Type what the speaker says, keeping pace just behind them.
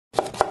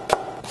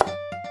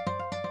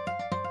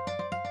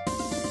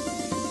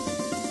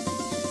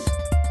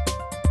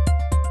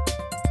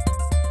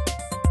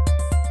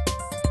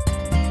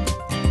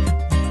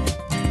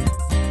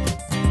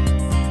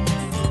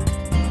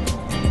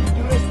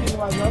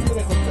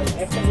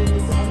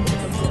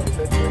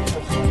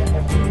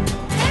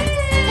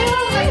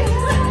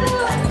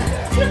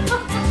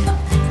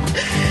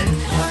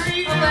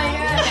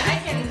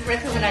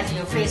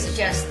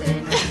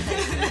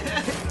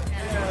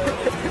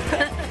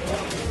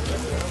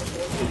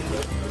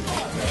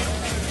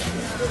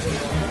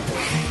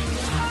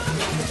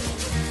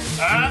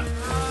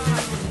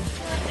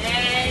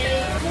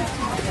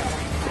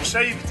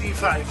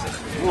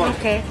$25.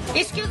 Okay.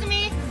 Excuse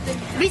me.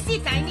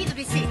 Receipt. I need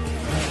receipt.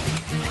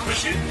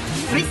 Receipt?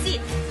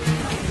 Receipt.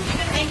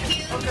 Thank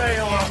you.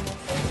 Okay,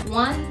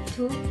 1,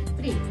 2,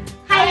 3.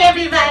 Hi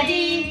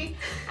everybody.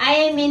 I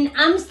am in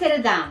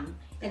Amsterdam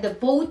at the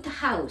boat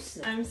house.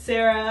 I'm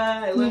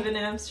Sarah. I live in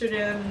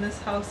Amsterdam in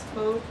this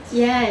houseboat.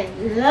 Yeah,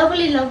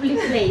 lovely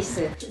place.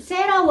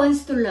 Sarah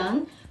wants to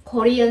learn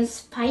Korean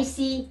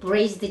spicy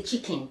braised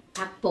chicken,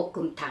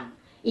 Dakbokkeumtang.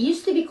 It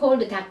used to be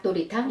called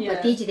닭도리탕,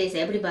 but these days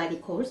everybody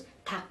calls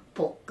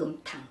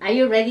Dakbokkeumtang. Are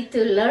you ready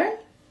to learn?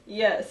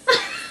 Yes.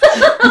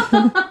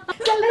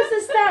 So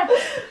let's start.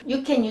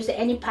 You can use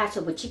any parts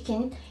of a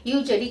chicken,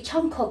 usually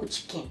chunk of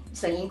chicken,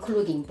 so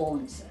including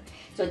bones.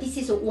 So this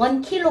is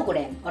 1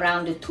 kilogram,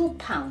 around 2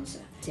 pounds.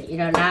 So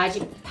in a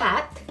large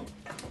pot,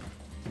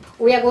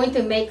 we are going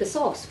to make a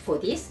sauce for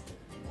this.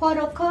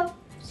 1/4 cup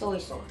soy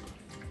sauce.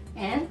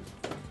 And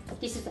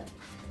this is,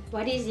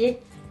 what is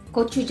it?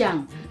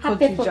 Gochujang, hot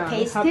pepper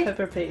paste. Hot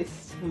pepper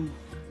paste.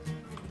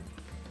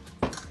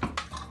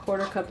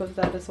 1/4 cup of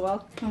that as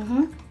well.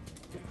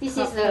 This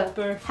Hot is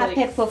pepper hot flakes.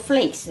 pepper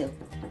flakes.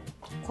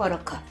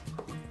 1/4 cup.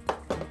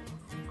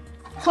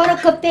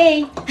 1/4 cup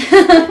day.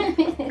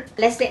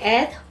 Let's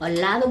add a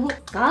lot of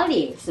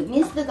garlic. So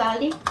minced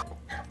garlic.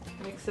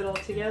 Mix it all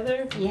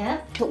together.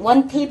 Yeah.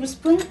 1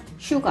 tablespoon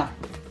sugar.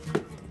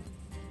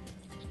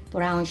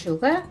 Brown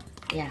sugar.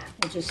 Yeah.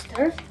 And just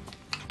stir.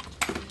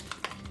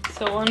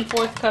 So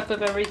 1/4 cup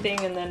of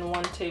everything and then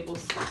 1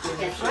 tablespoon.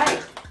 That's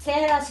right.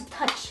 Sarah's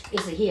touch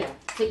is here.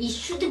 So it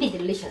should be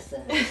delicious.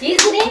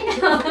 Isn't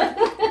it?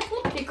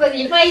 Because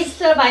if I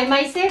stir by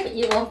myself,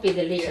 it won't be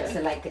delicious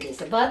like this.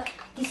 But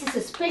this is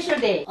a special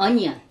day.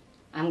 Onion.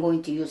 I'm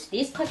going to use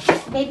this. Cut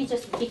this, maybe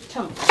just a big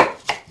chunk.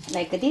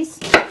 Like this.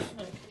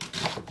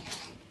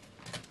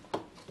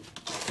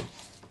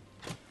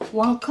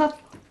 1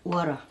 cup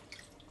water.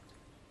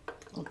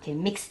 Okay,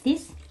 mix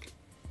this.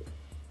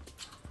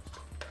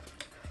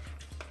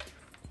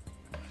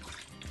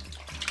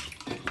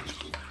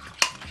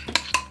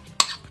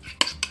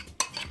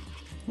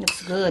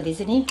 Looks good,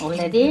 isn't it?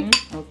 Already?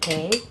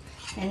 Okay.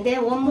 And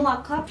then 1 more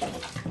cup.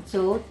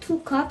 So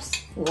 2 cups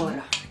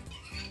water.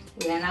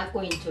 We are not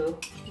going to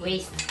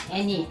waste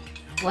any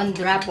 1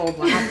 drop of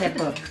hot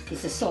pepper.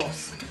 It's a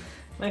sauce.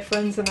 My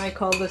friends and I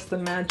call this the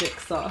magic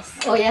sauce.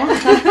 Oh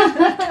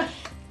yeah?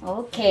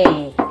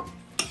 Okay.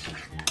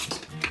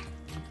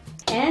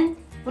 And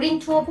bring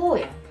to a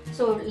boil.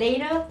 So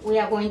later we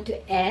are going to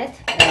add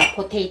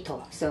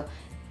potato. So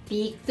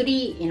big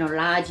 3,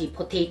 large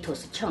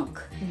potatoes chunk.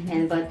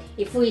 But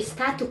if we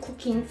start to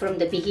cooking from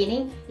the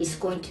beginning, it's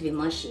going to be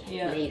mushy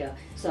later.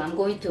 So I'm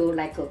going to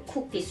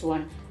cook this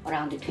one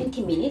around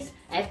 20 minutes.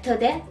 After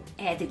that,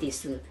 add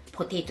this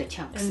potato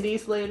chunks. And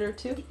these later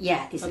too?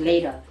 Yeah, this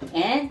later.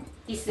 And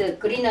this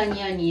green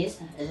onion is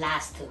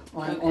last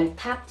one on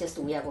top. Just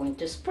we are going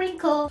to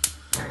sprinkle.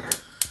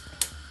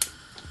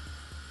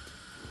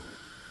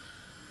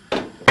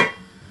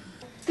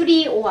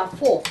 3 or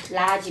 4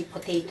 large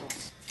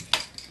potatoes.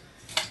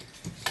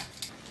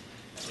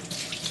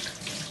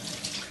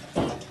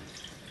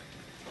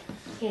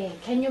 Okay,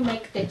 can you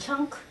make the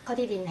chunk? Cut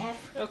it in half.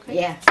 Okay.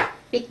 Yeah,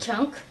 big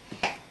chunk.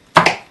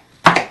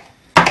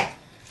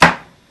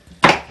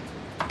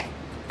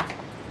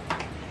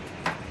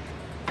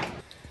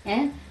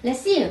 And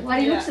let's see what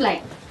it looks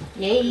like.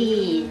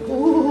 Yay!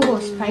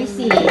 Ooh,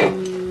 spicy.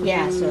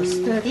 Yeah, so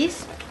stir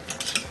this.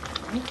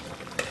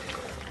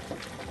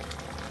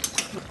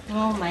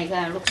 Oh my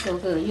god, looks so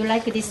good. You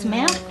like this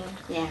smell?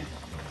 Yeah.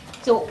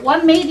 So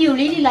what made you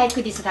really like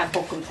this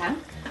닭볶음탕?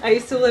 I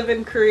used to live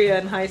in Korea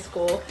in high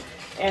school,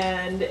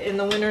 and in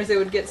the winters it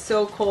would get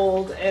so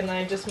cold and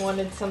I just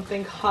wanted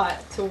something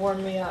hot to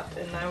warm me up,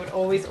 and I would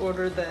always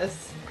order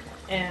this,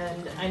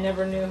 and I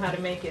never knew how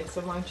to make it, so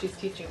Maangchi's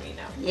teaching me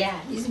now. Yeah,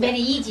 it's very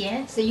easy,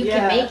 eh? So you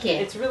can make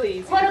it. It's really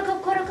easy. 1/4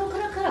 cup,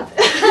 1/4 cup,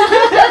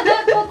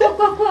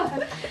 1/4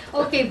 cup.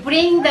 Okay,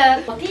 bring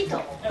the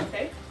potato.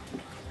 Okay.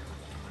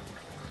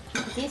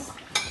 This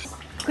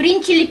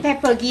green chili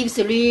pepper gives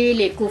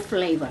really good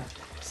flavor.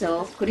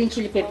 So green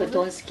chili pepper,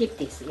 don't skip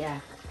this.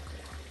 Yeah.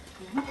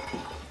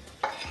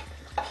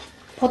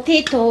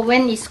 Potato,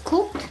 when it's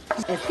cooked,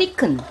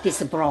 thicken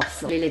this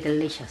broth. Really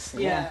delicious.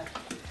 Yeah.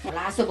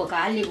 Lots of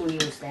garlic we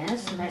use. Then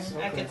smells so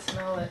I good. can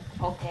smell it.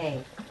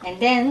 Okay, and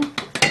then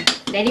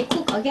let it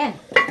cook again.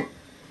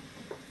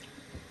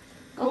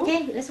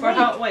 Okay, let's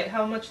wait.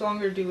 How much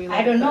longer do we let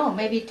I don't it cook? know,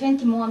 maybe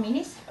 20 more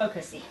minutes.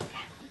 Okay. See,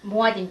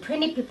 more than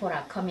 20 people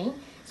are coming,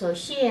 so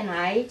she and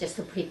I just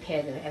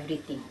prepared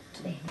everything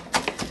today.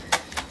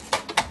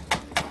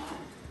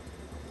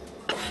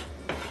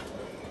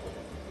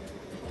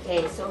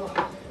 Okay, so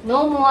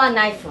no more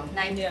knife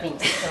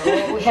things.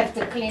 So we have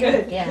to clean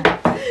it. Yeah.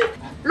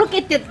 Look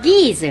at the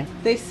geese.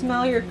 They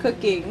smell your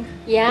cooking.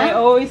 Yeah. They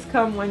always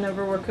come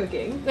whenever we're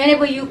cooking.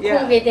 Whenever you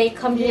cook it, they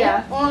come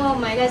here. Yeah. Oh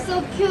my god,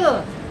 so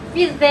cute.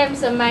 Feed them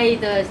some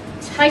the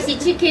spicy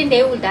chicken,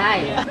 they will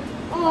die. Yeah.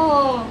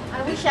 Oh, I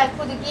wish I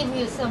could give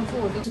you some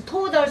food.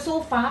 Total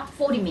so far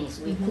 40 minutes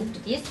we cooked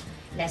this.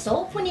 let's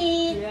open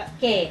it. Yeah.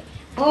 Okay.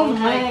 Oh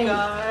my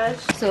gosh.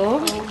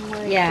 So, Oh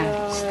my yeah,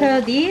 gosh.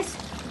 stir this.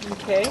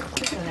 Okay.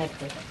 Like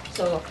that.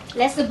 So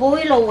let's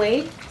boil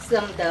away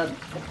some the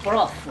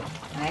broth,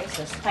 right?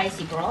 So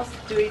spicy broth.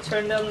 Do we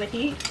turn down the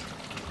heat?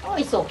 Oh,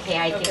 it's okay.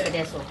 I think Okay.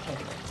 that's okay.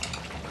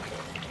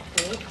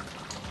 Okay.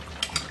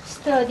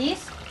 Stir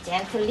this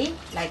gently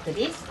like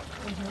this.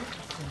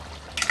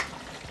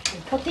 The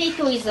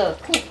potato is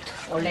cooked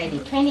already.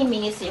 20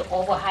 minutes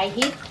over high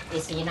heat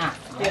is enough.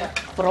 Right? Yeah.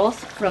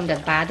 Broth from the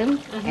bottom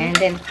and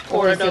then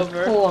Pour it also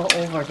over. pour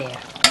over there.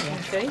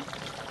 Yeah. Okay.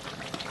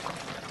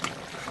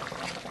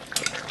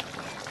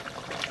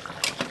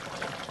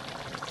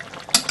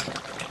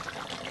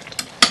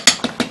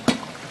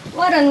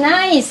 What a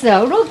nice!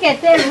 Look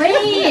at that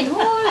rain!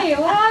 Holy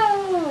wow!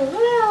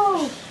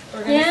 Wow!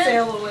 We're gonna Yeah.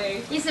 sail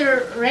away. It's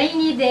a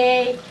rainy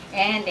day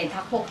and the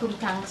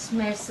Dakbokkeumtang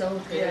smells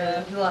so good.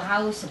 Yeah. Your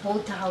house,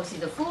 boat house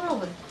is full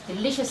of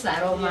delicious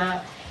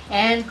aroma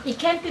and it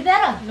can't be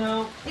better,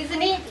 No.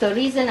 isn't it? The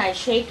reason I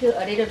shake it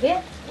a little bit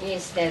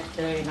is that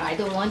I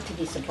don't want to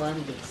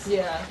burn this.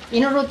 Yeah.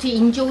 In order to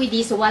enjoy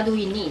this, what do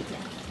we need?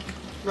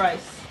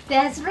 Rice.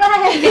 That's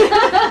right!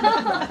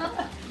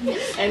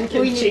 And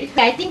We kimchi. need,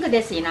 I think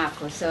that's enough,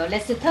 so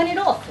let's turn it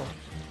off.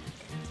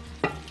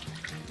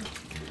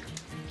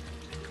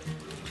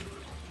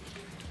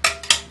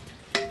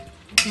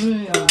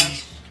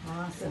 Gosh,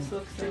 Awesome. this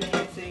looks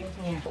amazing.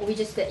 Yeah. We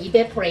just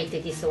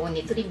evaporated this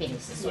only 3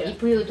 minutes. So Yeah.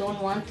 if you don't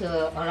want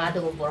a lot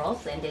of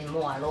broth and then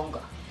more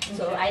longer.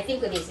 So Okay. I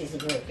think this is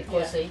good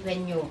because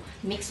when you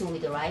mix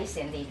with the rice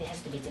and it has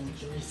to be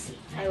juicy.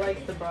 I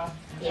like the broth.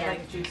 I Yeah,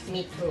 like juicy.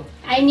 me too.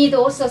 I need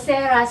also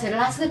Sarah's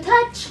last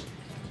touch.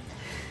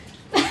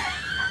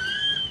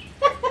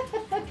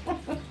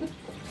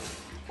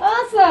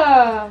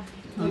 Awesome.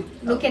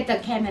 Look at the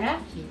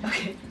camera.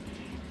 Okay.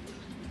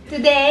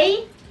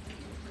 Today.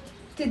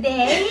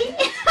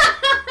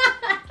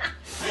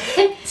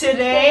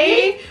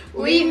 Today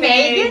we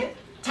made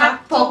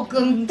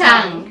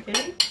닭볶음탕.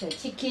 Okay. So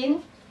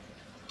chicken.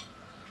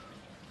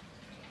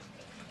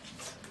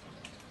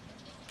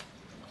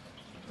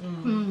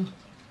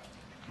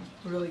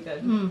 Really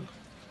good.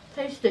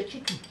 Taste the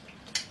chicken.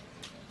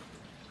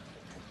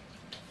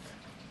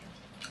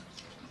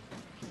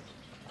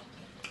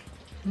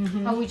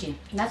 How is it?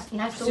 Not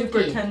salty.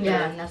 Super tender.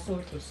 Yeah, not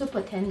salty.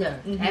 Super tender.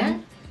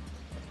 And?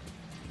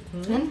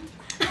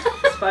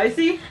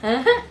 Spicy?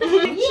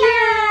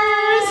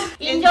 Yes!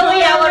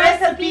 Enjoy our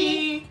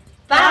recipe.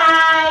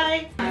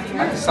 Bye. I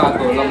had to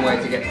cycle a long way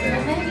to get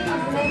there.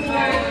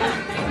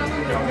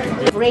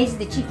 Braised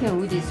the chicken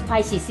with the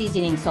spicy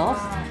seasoning sauce.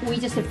 We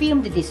just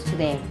filmed this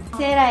today.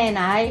 Sarah and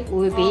I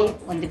will be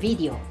on the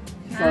video.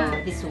 So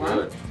this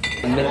one.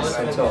 Mince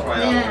on top.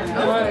 Yeah.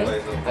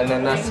 And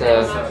then that's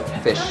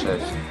fish,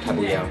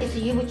 kabeljau. It's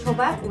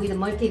yubuchoba with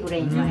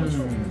multigrain rice.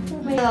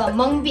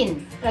 Mung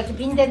bean, like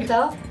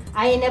빈대떡.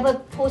 I never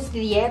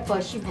posted yet,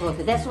 but she brought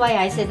it. That's why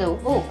I said,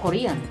 oh,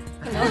 Korean.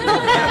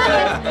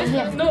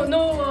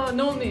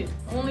 No meat.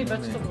 Only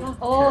vegetables.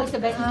 Oh, it's a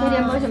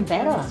vegetarian version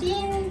better.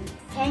 Thin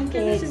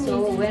pancakes,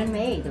 so well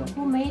made.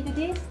 Who made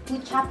this?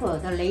 Good chopper.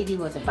 The lady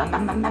was a bam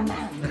bam bam bam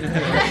bam.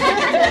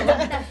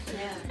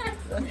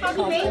 How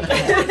do you make it?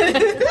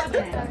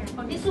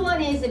 This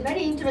one is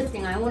very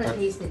interesting. I want to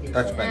taste it.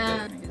 Dutch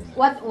pancake.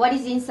 What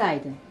is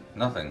inside?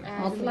 Nothing.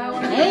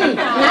 Hey,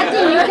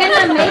 nothing. You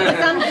cannot make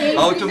something.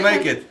 How to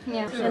make it?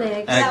 Yeah.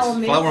 Eggs,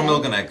 flour,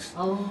 milk and eggs.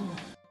 Oh.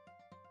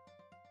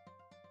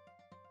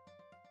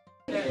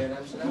 You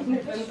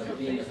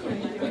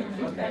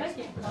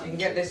can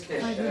get this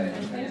dish. I didn't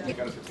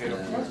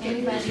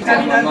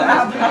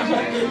want to.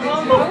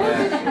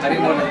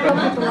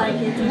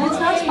 It's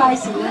not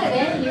spicy.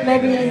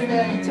 Maybe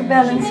to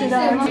balance it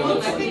out.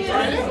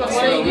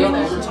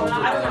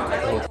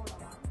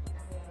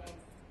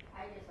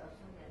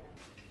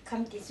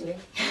 Come this way.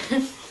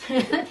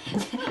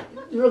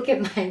 Look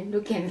at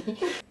me.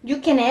 You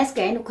can ask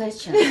any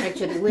question.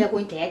 Actually, we are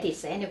going to add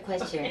this any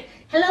question.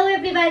 Hello,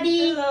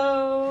 everybody.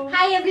 Hello.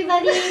 Hi,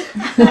 everybody.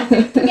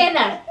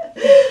 Together.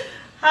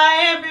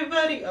 Hi,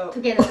 everybody. Oh.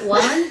 Together.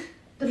 1,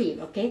 3.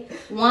 Okay.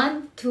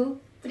 1, 2,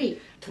 3.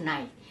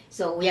 Tonight.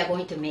 So we are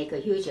going to make a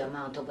huge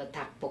amount of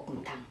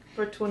닭볶음탕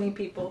For 20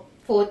 people.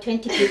 for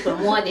 20 people,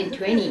 more than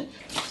 20.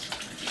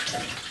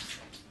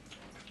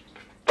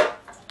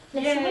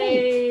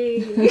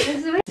 Yay!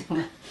 Let's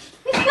wait.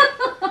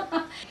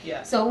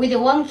 Yeah. So with the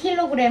 1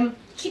 kilogram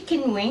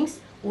chicken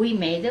wings, we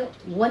made a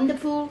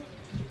wonderful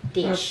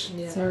dish.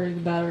 Sorry, the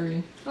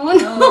battery. Oh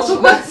no!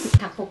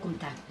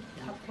 닭볶음탕.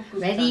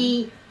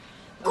 Ready?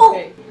 Go!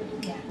 Okay.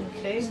 Yeah.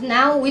 Okay.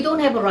 Now we don't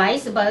have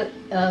rice, but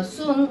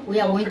soon we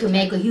are going to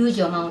make a huge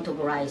amount of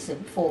rice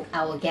for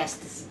our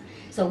guests.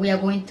 So we are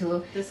going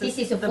to. This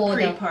is the for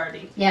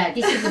pre-party. Yeah,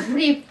 this is the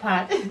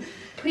pre-party.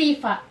 This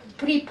is a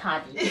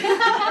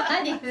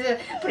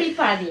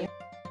pre-party.